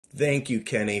Thank you,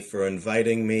 Kenny, for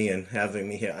inviting me and having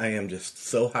me here. I am just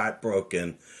so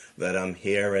heartbroken that I'm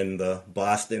here in the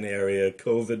Boston area,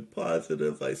 COVID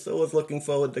positive. I so was looking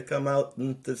forward to come out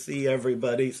and to see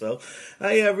everybody. So,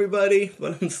 hi everybody,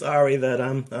 but I'm sorry that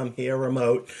I'm here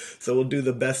remote. So we'll do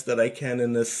the best that I can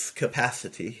in this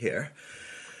capacity here.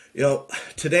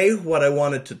 Today what I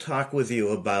wanted to talk with you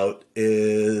about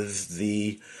is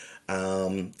the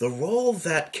role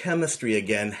that chemistry,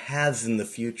 again, has in the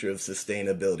future of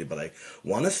sustainability. But I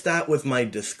want to start with my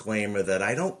disclaimer that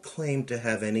I don't claim to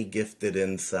have any gifted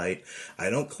insight. I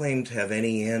don't claim to have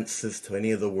any answers to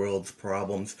any of the world's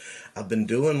problems. I've been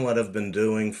doing what I've been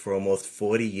doing for almost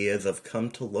 40 years. I've come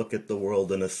to look at the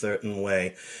world in a certain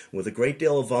way. With a great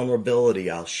deal of vulnerability,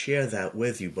 I'll share that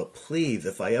with you. But please,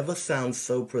 if I ever sound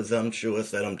so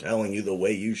presumptuous that I'm telling you the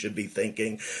way you should be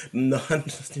thinking,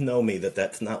 just know me that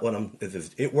that's not what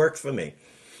it works for me.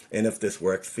 And if this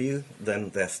works for you,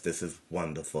 then this is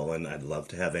wonderful. And I'd love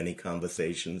to have any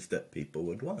conversations that people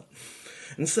would want.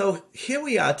 And so here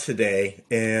we are today,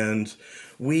 and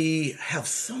we have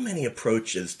so many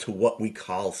approaches to what we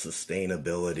call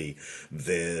sustainability.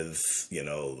 There's,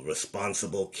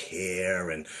 responsible care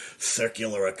and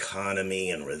circular economy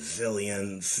and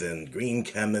resilience and green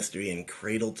chemistry and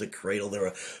cradle to cradle. There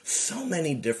are so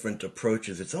many different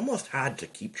approaches. It's almost hard to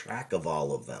keep track of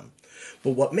all of them.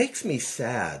 But what makes me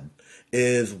sad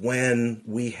is when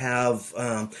we have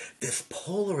this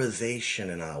polarization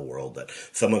in our world that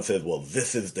someone says, well,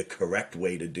 this is the correct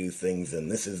way to do things and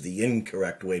this is the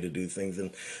incorrect way to do things.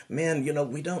 And man,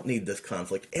 we don't need this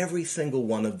conflict. Every single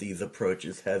one of these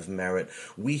approaches has merit.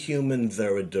 We humans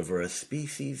are a diverse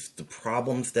species. The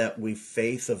problems that we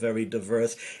face are very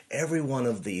diverse. Every one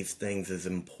of these things is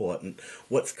important.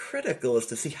 What's critical is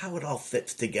to see how it all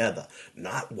fits together,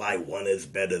 not why one is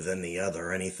better than the other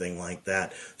or anything like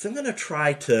that. So I'm going to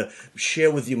try to share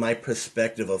with you my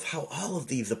perspective of how all of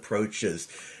these approaches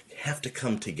have to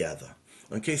come together.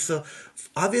 Okay, so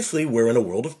obviously we're in a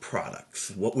world of products.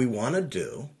 What we want to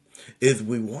do is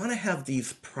we want to have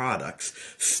these products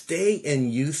stay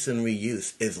in use and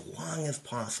reuse as long as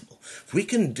possible. If we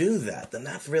can do that, then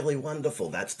that's really wonderful.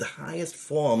 That's the highest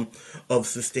form of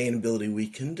sustainability we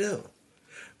can do,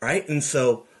 right? And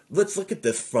so let's look at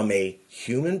this from a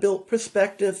human-built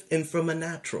perspective and from a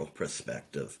natural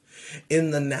perspective.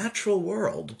 In the natural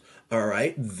world, all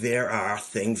right, there are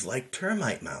things like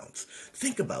termite mounds.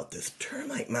 Think about this.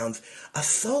 Termite mounds are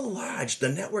so large, the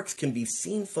networks can be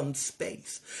seen from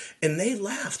space. And they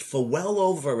last for well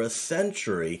over a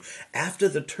century after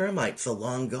the termites are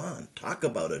long gone. Talk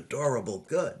about a durable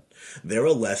good. There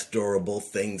are less durable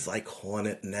things like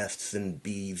hornet nests and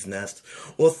bees' nests,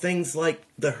 or things like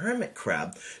the hermit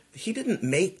crab. He didn't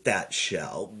make that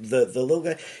shell. The little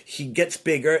guy, he gets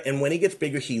bigger, and when he gets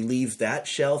bigger, he leaves that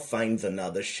shell, finds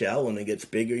another shell. When he gets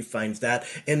bigger, he finds that,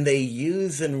 and they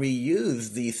use and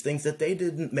reuse these things that they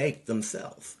didn't make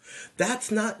themselves. That's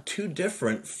not too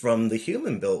different from the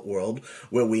human-built world,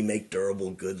 where we make durable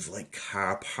goods like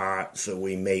car parts, or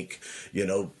we make,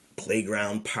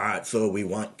 playground parts, or we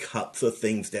want cups or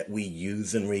things that we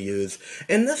use and reuse.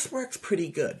 And this works pretty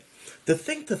good. The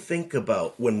thing to think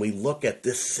about when we look at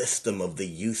this system of the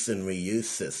use and reuse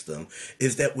system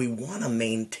is that we want to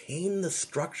maintain the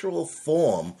structural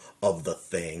form of the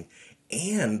thing,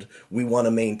 and we want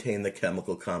to maintain the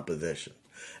chemical composition.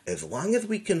 As long as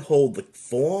we can hold the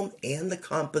form and the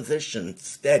composition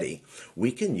steady,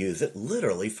 we can use it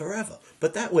literally forever.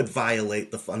 But that would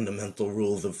violate the fundamental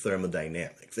rules of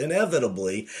thermodynamics.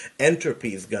 Inevitably,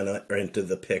 entropy is going to enter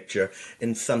the picture,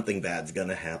 and something bad's going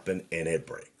to happen, and it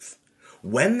breaks.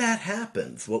 When that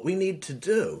happens, what we need to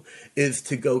do is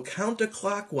to go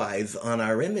counterclockwise on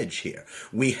our image here.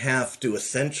 We have to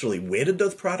essentially, where did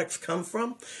those products come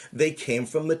from? They came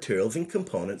from materials and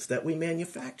components that we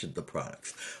manufactured the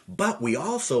products. But we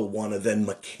also want to then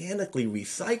mechanically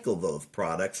recycle those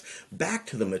products back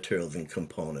to the materials and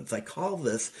components. I call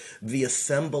this the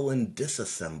assemble and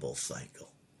disassemble cycle.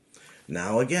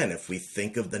 Now, again, if we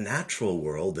think of the natural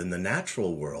world, in the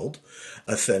natural world,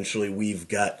 essentially we've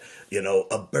got,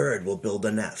 a bird will build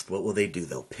a nest. What will they do?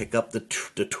 They'll pick up the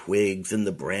twigs and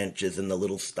the branches and the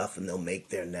little stuff, and they'll make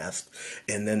their nest.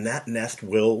 And then that nest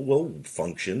will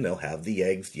function. They'll have the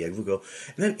eggs will go.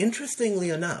 And then, interestingly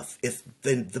enough, if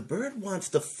the bird wants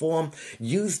to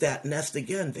use that nest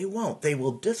again, they won't. They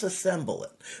will disassemble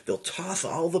it. They'll toss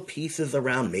all the pieces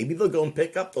around. Maybe they'll go and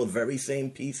pick up those very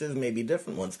same pieces, maybe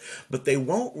different ones. But they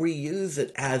won't reuse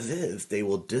it as is. They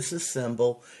will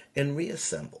disassemble and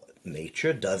reassemble it.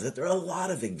 nature does it. There are a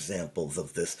lot of examples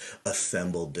of this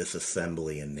assemble,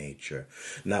 disassembly in nature.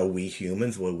 Now, we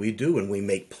humans, what we do when we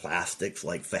make plastics,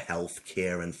 like for health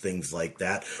care and things like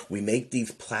that, we make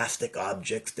these plastic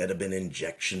objects that have been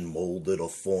injection molded or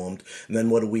formed. And then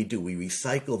what do? We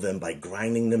recycle them by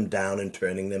grinding them down and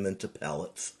turning them into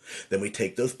pellets. Then we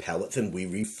take those pellets and we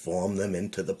reform them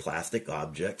into the plastic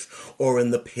objects. Or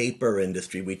in the paper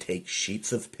industry, we take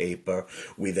sheets of paper,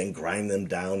 we then grind them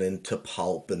down into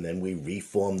pulp, and then we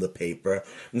reform the paper.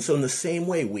 And so in the same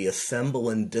way, we assemble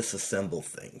and disassemble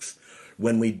things.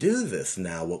 When we do this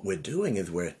now, what we're doing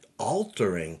is we're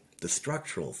altering the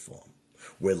structural form.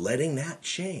 We're letting that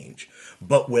change,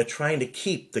 but we're trying to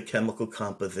keep the chemical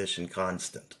composition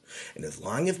constant. And as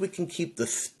long as we can keep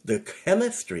the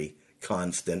chemistry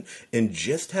constant and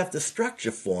just have the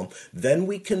structure form, then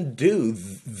we can do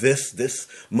this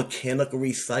mechanical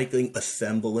recycling,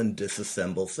 assemble and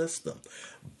disassemble system.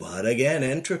 But again,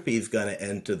 entropy is going to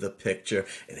enter the picture,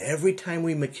 and every time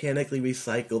we mechanically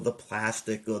recycle the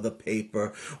plastic or the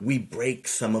paper, we break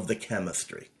some of the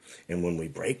chemistry. And when we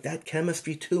break that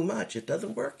chemistry too much, it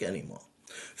doesn't work anymore.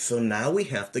 So now we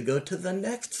have to go to the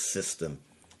next system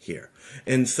here.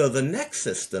 And so the next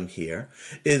system here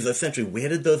is essentially, where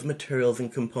did those materials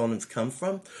and components come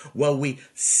from? Well, we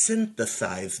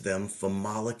synthesize them from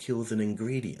molecules and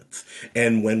ingredients.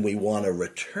 And when we want to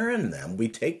return them, we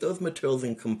take those materials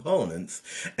and components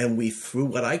and we, through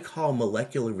what I call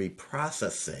molecular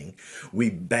reprocessing,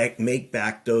 we make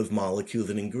back those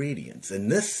molecules and ingredients. In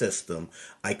this system,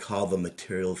 I call the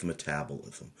materials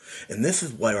metabolism. And this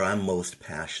is where I'm most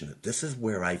passionate. This is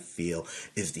where I feel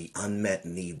is the unmet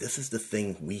need. This is the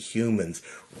thing we humans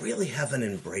really haven't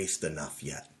embraced enough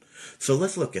yet. So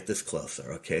let's look at this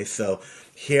closer, okay? So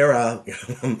here are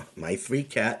my three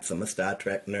cats. I'm a Star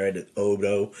Trek nerd,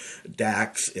 Odo,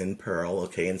 Dax, and Pearl,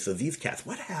 okay? And so these cats,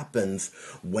 what happens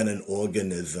when an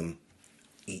organism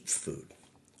eats food?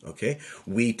 Okay,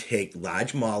 we take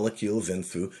large molecules in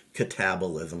through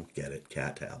catabolism, get it,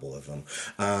 catabolism.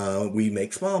 We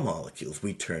make small molecules.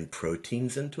 We turn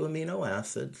proteins into amino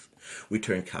acids. We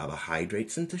turn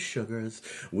carbohydrates into sugars.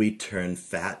 We turn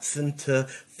fats into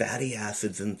fatty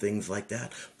acids and things like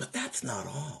that. But that's not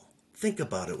all. Think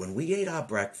about it. When we ate our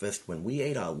breakfast, when we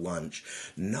ate our lunch,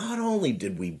 not only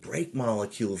did we break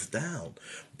molecules down,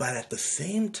 but at the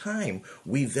same time,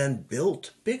 we then built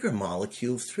bigger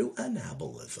molecules through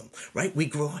anabolism, right? We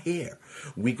grow hair,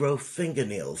 we grow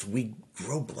fingernails, we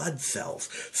grow blood cells.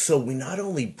 So we not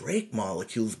only break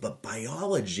molecules, but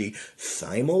biology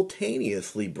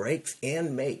simultaneously breaks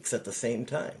and makes at the same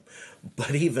time.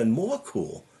 But even more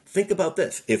cool, think about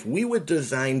this. If we were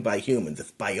designed by humans,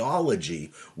 if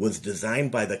biology was designed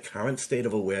by the current state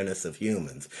of awareness of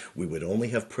humans, we would only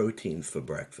have proteins for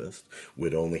breakfast,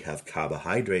 we'd only have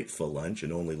carbohydrates for lunch,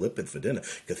 and only lipids for dinner.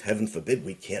 Because heaven forbid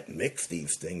we can't mix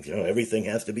these things. You know, everything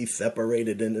has to be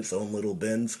separated in its own little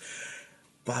bins.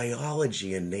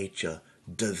 Biology in nature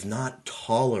does not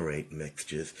tolerate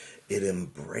mixtures. It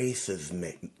embraces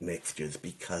mixtures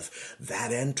because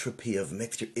that entropy of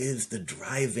mixture is the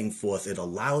driving force. It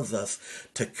allows us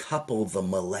to couple the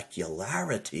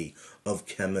molecularity of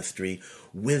chemistry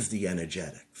with the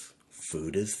energetics.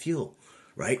 Food is fuel,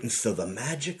 right? And so the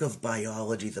magic of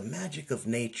biology, the magic of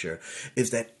nature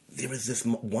is that there is this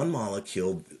one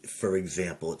molecule, for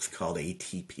example, it's called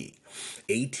ATP.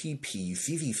 ATP, you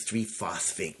see these three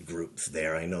phosphate groups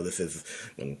there. I know this is,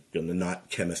 I'm going to not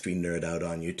chemistry nerd out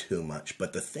on you too much,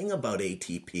 but the thing about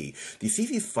ATP, do you see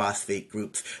these phosphate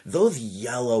groups? Those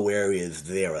yellow areas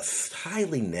there are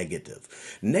highly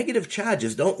negative. Negative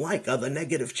charges don't like other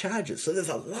negative charges, so there's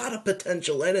a lot of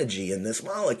potential energy in this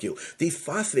molecule. These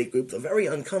phosphate groups are very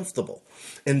uncomfortable.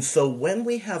 And so when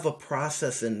we have a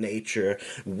process in nature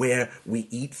where we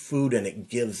eat food and it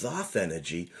gives off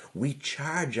energy, we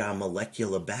charge our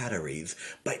molecular batteries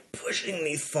by pushing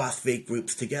these phosphate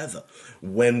groups together.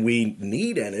 When we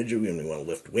need energy, when we want to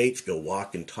lift weights, go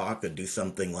walk and talk, or do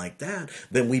something like that,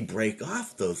 then we break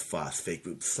off those phosphate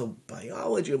groups. So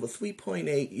biology over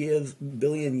 3.8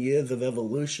 billion years of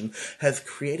evolution has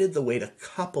created the way to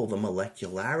couple the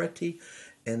molecularity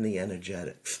and the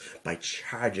energetics by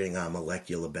charging our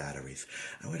molecular batteries.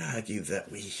 I would argue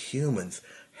that we humans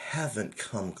haven't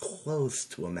come close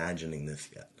to imagining this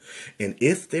yet. And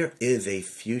if there is a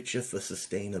future for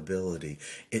sustainability,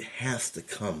 it has to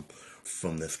come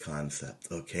from this concept,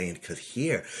 okay? And because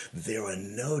here, there are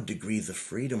no degrees of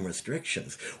freedom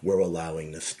restrictions. We're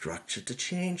allowing the structure to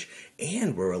change,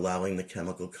 and we're allowing the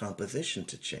chemical composition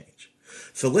to change.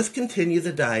 So let's continue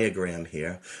the diagram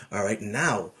here. All right,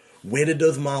 now, Where did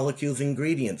those molecules,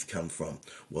 ingredients come from?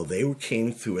 Well, they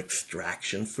came through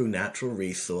extraction through natural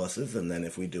resources, and then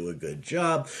if we do a good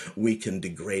job, we can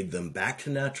degrade them back to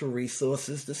natural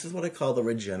resources. This is what I call the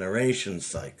regeneration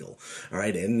cycle. All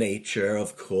right, in nature,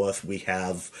 of course, we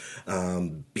have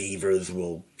beavers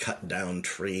will cut down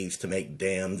trees to make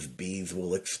dams, bees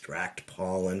will extract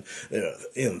pollen.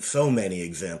 In so many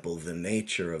examples in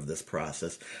nature of this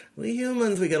process. We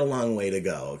humans, we got a long way to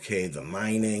go, okay? The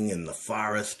mining and the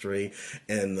forestry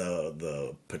and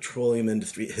the petroleum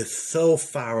industry is so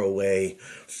far away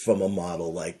from a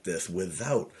model like this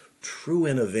without true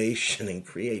innovation and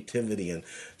creativity and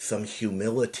some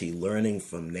humility learning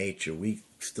from nature. We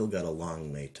still got a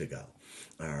long way to go,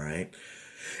 all right?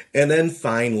 And then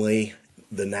finally,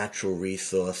 the natural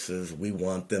resources, we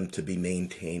want them to be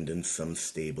maintained in some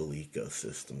stable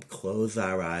ecosystem. Close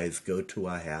our eyes, go to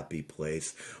our happy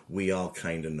place. We all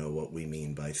kind of know what we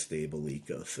mean by stable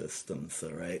ecosystems,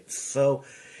 all right? So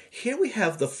here we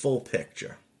have the full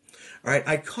picture, all right?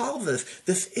 I call this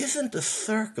isn't a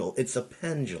circle, it's a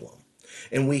pendulum.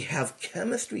 And we have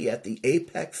chemistry at the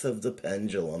apex of the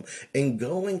pendulum. And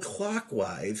going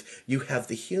clockwise, you have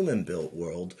the human-built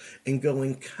world. And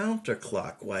going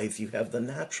counterclockwise, you have the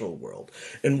natural world.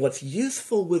 And what's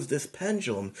useful with this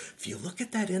pendulum, if you look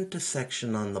at that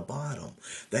intersection on the bottom,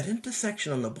 that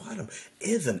intersection on the bottom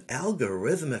is an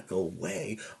algorithmical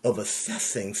way of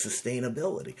assessing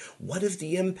sustainability. What is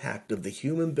the impact of the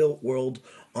human-built world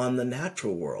on the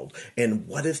natural world? And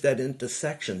what is that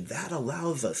intersection? That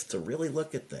allows us to really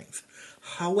look at things.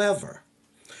 However,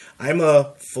 I'm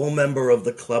a full member of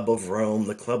the Club of Rome.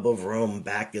 The Club of Rome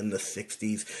back in the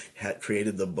 60s had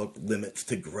created the book Limits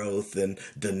to Growth, and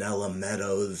Donella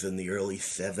Meadows in the early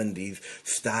 70s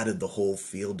started the whole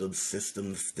field of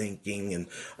systems thinking.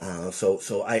 And so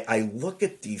I look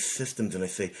at these systems and I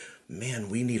say, man,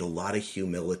 we need a lot of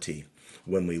humility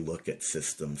when we look at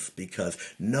systems, because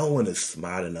no one is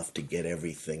smart enough to get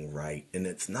everything right. And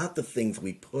it's not the things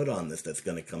we put on this that's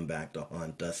going to come back to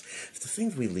haunt us. It's the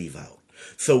things we leave out.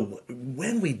 So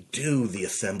when we do the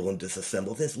assemble and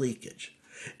disassemble, there's leakage.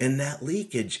 And that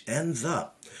leakage ends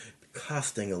up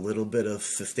costing a little bit of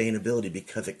sustainability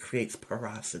because it creates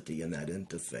porosity in that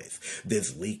interface.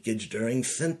 There's leakage during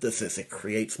synthesis. It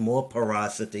creates more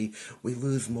porosity. We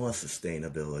lose more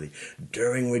sustainability.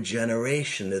 During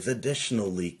regeneration, there's additional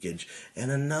leakage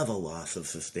and another loss of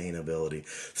sustainability.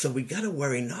 So we got to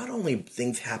worry not only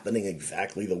things happening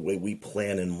exactly the way we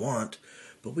plan and want,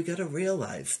 but we got to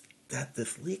realize that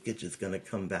this leakage is going to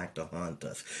come back to haunt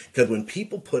us. Because when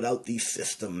people put out these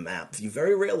system maps, you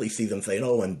very rarely see them saying,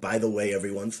 oh, and by the way, every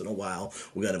once in a while,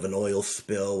 we're going to have an oil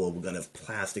spill, or we're going to have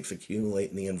plastics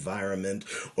accumulate in the environment,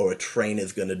 or a train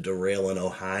is going to derail in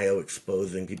Ohio,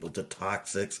 exposing people to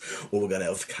toxics, or we're going to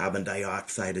have carbon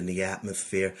dioxide in the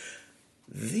atmosphere.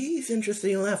 These,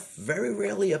 interestingly enough, very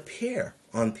rarely appear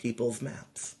on people's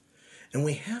maps. And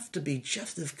we have to be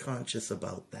just as conscious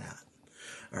about that.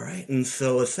 All right, and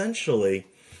so essentially,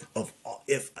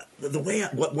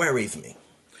 what worries me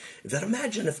is that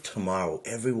imagine if tomorrow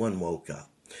everyone woke up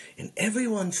and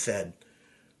everyone said,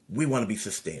 we want to be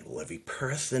sustainable. Every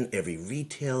person, every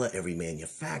retailer, every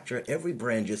manufacturer, every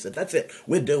brand just said, that's it,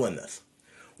 we're doing this.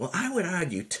 Well, I would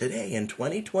argue today in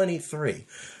 2023,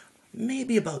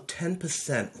 maybe about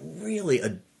 10% really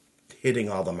are hitting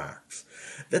all the marks.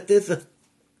 That there's a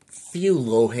few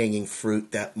low-hanging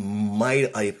fruit that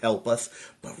might help us,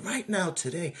 but right now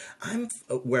today I'm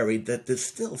worried that there's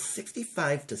still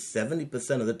 65 to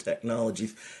 70% of the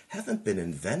technologies haven't been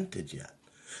invented yet.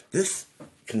 This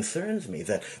concerns me,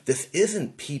 that this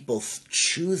isn't people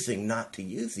choosing not to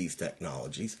use these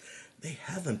technologies. They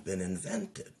haven't been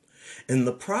invented. And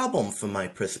the problem from my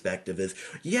perspective is,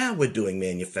 yeah, we're doing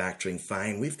manufacturing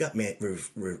fine. We've got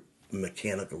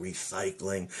mechanical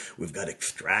recycling, we've got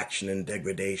extraction and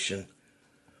degradation,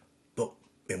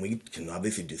 and we can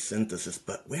obviously do synthesis,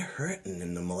 but we're hurting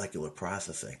in the molecular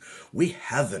processing. We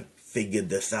haven't figured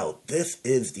this out. This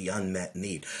is the unmet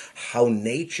need. How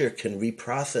nature can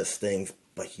reprocess things,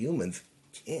 but humans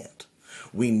can't.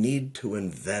 We need to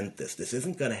invent this. This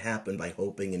isn't going to happen by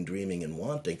hoping and dreaming and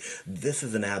wanting. This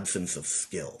is an absence of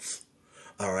skills.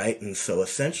 All right, and so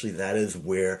essentially that is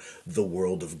where the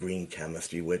world of green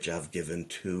chemistry, which I've given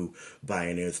 2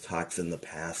 Bioneers talks in the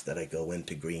past that I go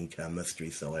into green chemistry,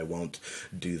 so I won't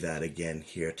do that again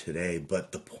here today.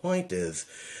 But the point is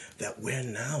that we're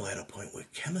now at a point where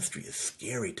chemistry is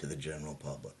scary to the general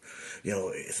public. You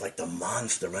know, it's like the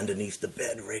monster underneath the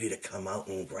bed ready to come out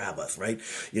and grab us, right?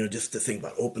 You know, just to think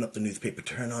about, open up the newspaper,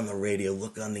 turn on the radio,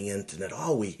 look on the internet.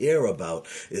 All we hear about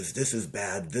is this is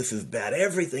bad,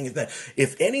 everything is bad.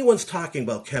 If anyone's talking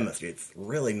about chemistry, it's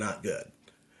really not good.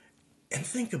 And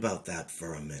think about that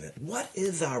for a minute. What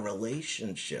is our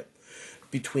relationship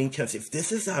between chemistry? If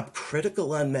this is our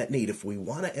critical unmet need, if we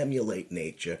want to emulate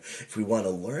nature, if we want to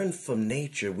learn from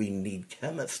nature, we need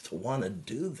chemists to want to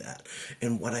do that.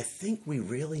 And what I think we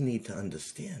really need to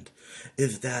understand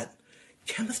is that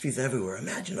chemistry's everywhere.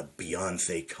 Imagine a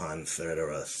Beyonce concert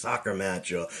or a soccer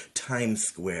match or Times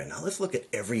Square. Now let's look at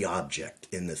every object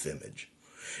in this image.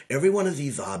 Every one of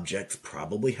these objects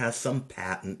probably has some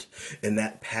patent, and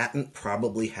that patent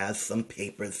probably has some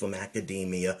papers from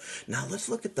academia. Now let's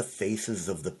look at the faces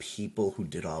of the people who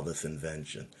did all this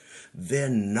invention. They're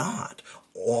not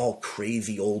all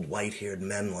crazy old white-haired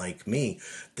men like me.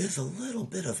 There's a little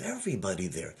bit of everybody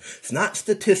there. It's not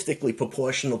statistically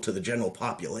proportional to the general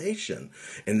population,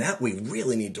 and that we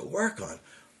really need to work on,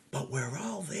 but we're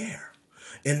all there.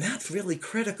 And that's really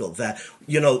critical, that,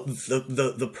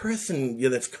 the person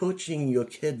that's coaching your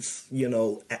kids,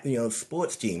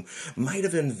 sports team might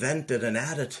have invented an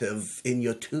additive in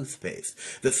your toothpaste.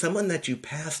 That someone that you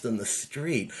passed on the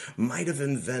street might have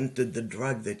invented the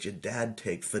drug that your dad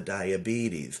takes for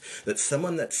diabetes. That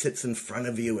someone that sits in front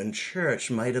of you in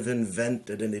church might have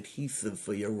invented an adhesive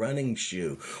for your running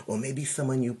shoe. Or maybe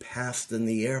someone you passed in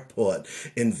the airport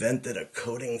invented a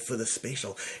coating for the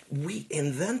spatial. We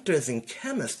inventors and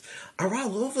chemists are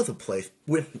all over the place.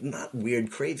 We're not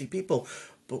weird, crazy people,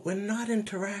 but we're not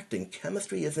interacting.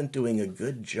 Chemistry isn't doing a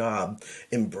good job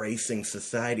embracing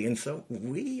society, and so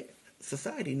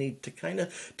society, need to kind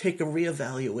of take a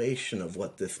reevaluation of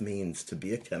what this means to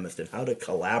be a chemist and how to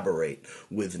collaborate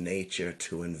with nature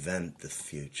to invent this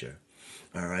future.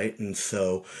 All right, and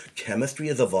so chemistry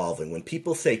is evolving. When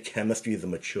people say chemistry is a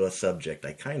mature subject,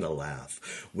 I kind of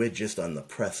laugh. We're just on the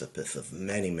precipice of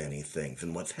many, many things.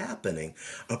 And what's happening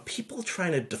are people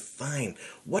trying to define,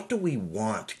 what do we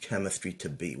want chemistry to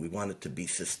be? We want it to be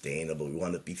sustainable. We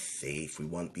want it to be safe. We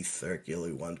want it to be circular.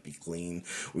 We want it to be clean.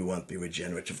 We want it to be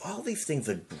regenerative. All these things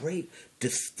are great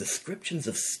descriptions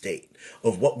of state,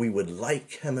 of what we would like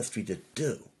chemistry to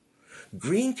do.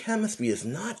 Green chemistry is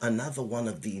not another one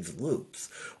of these loops.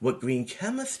 What green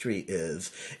chemistry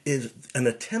is an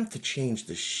attempt to change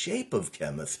the shape of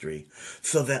chemistry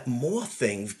so that more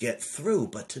things get through.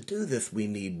 But to do this, we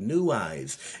need new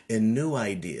eyes and new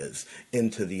ideas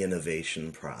into the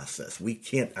innovation process.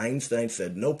 Einstein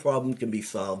said no problem can be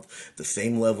solved at the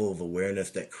same level of awareness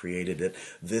that created it.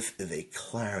 This is a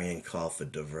clarion call for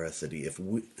diversity. If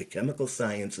the chemical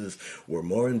sciences were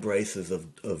more embraces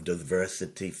of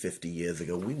diversity 50 years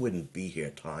ago, we wouldn't be here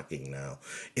talking now.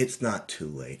 It's not too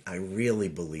late. I really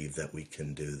believe that we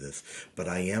can do this, but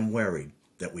I am worried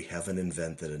that we haven't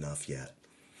invented enough yet.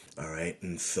 All right,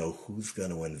 and so who's going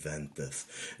to invent this?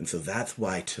 And so that's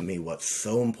why, to me, what's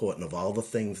so important of all the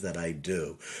things that I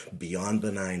do, Beyond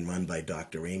Benign, run by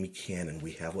Dr. Amy Cannon,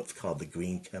 we have what's called the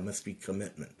Green Chemistry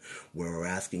Commitment, where we're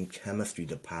asking chemistry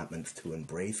departments to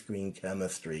embrace green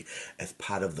chemistry as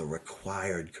part of the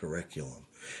required curriculum.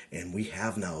 And we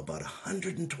have now about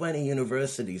 120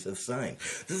 universities have signed.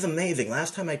 This is amazing.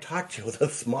 Last time I talked to you, with a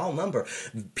small number,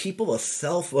 people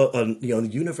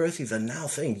universities are now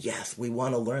saying, yes, we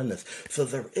want to learn this. So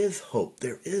there is hope.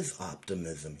 There is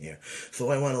optimism here. So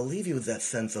I want to leave you with that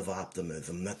sense of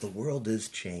optimism, that the world is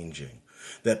changing,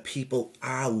 that people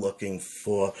are looking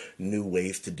for new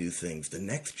ways to do things. The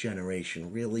next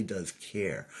generation really does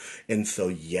care. And so,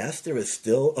 yes, there is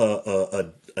still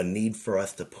a need for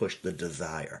us to push the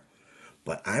desire.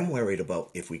 But I'm worried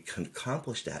about, if we can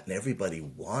accomplish that, and everybody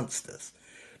wants this,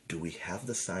 do we have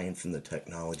the science and the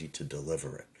technology to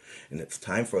deliver it? And it's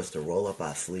time for us to roll up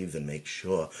our sleeves and make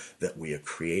sure that we are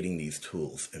creating these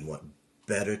tools. And what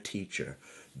better teacher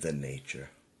than nature?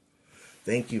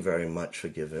 Thank you very much for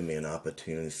giving me an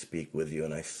opportunity to speak with you,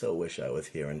 and I so wish I was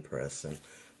here in person.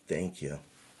 Thank you.